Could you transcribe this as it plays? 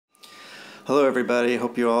Hello everybody,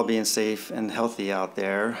 hope you're all being safe and healthy out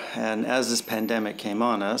there. And as this pandemic came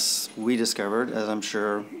on us, we discovered, as I'm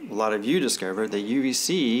sure a lot of you discovered, that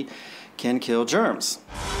UVC can kill germs.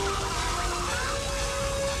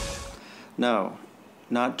 No,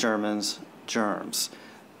 not Germans, germs.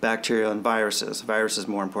 Bacteria and viruses. Viruses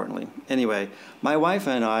more importantly. Anyway, my wife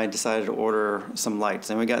and I decided to order some lights,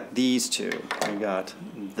 and we got these two. We got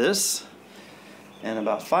this, and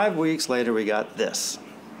about 5 weeks later we got this.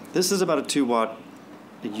 This is about a 2-watt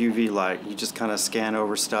UV light. You just kind of scan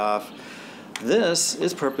over stuff. This,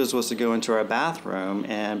 its purpose was to go into our bathroom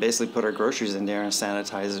and basically put our groceries in there and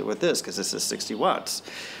sanitize it with this, because this is 60 watts.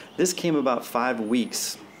 This came about 5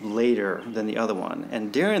 weeks later than the other one,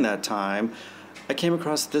 and during that time I came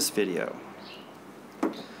across this video.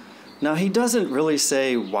 Now, he doesn't really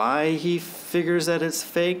say why he figures that it's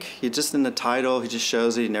fake. He just, in the title, he just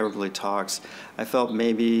shows it. He never really talks. I felt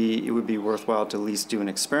maybe it would be worthwhile to at least do an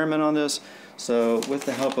experiment on this. So with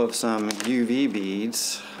the help of some UV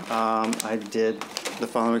beads, I did the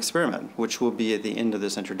following experiment, which will be at the end of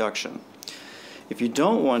this introduction. If you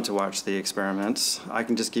don't want to watch the experiments, I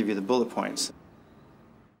can just give you the bullet points.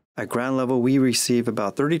 At ground level, we receive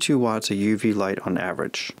about 32 watts of UV light on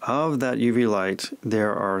average. Of that UV light,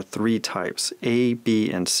 there are 3 types, A,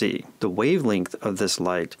 B, and C. The wavelength of this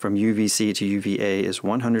light from UVC to UVA is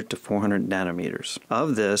 100 to 400 nanometers.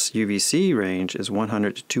 Of this, UVC range is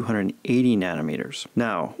 100 to 280 nanometers.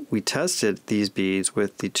 Now, we tested these beads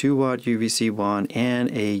with the 2-watt UVC one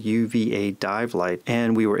and a UVA dive light,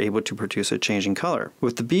 and we were able to produce a change in color.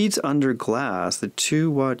 With the beads under glass, the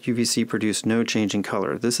 2-watt UVC produced no change in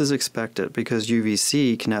color. This is expected because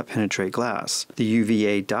UVC cannot penetrate glass. The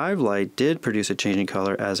UVA dive light did produce a change in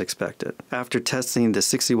color as expected. After testing the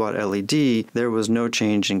 60-watt LED, there was no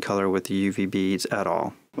change in color with the UV beads at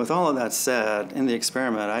all. With all of that said, in the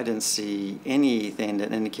experiment I didn't see anything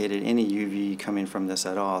that indicated any UV coming from this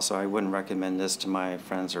at all, so I wouldn't recommend this to my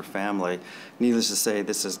friends or family. Needless to say,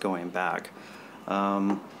 this is going back.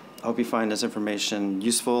 I hope you find this information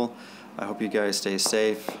useful. I hope you guys stay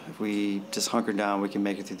safe. If we just hunker down, we can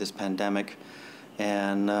make it through this pandemic.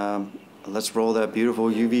 And let's roll that beautiful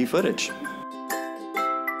UV footage.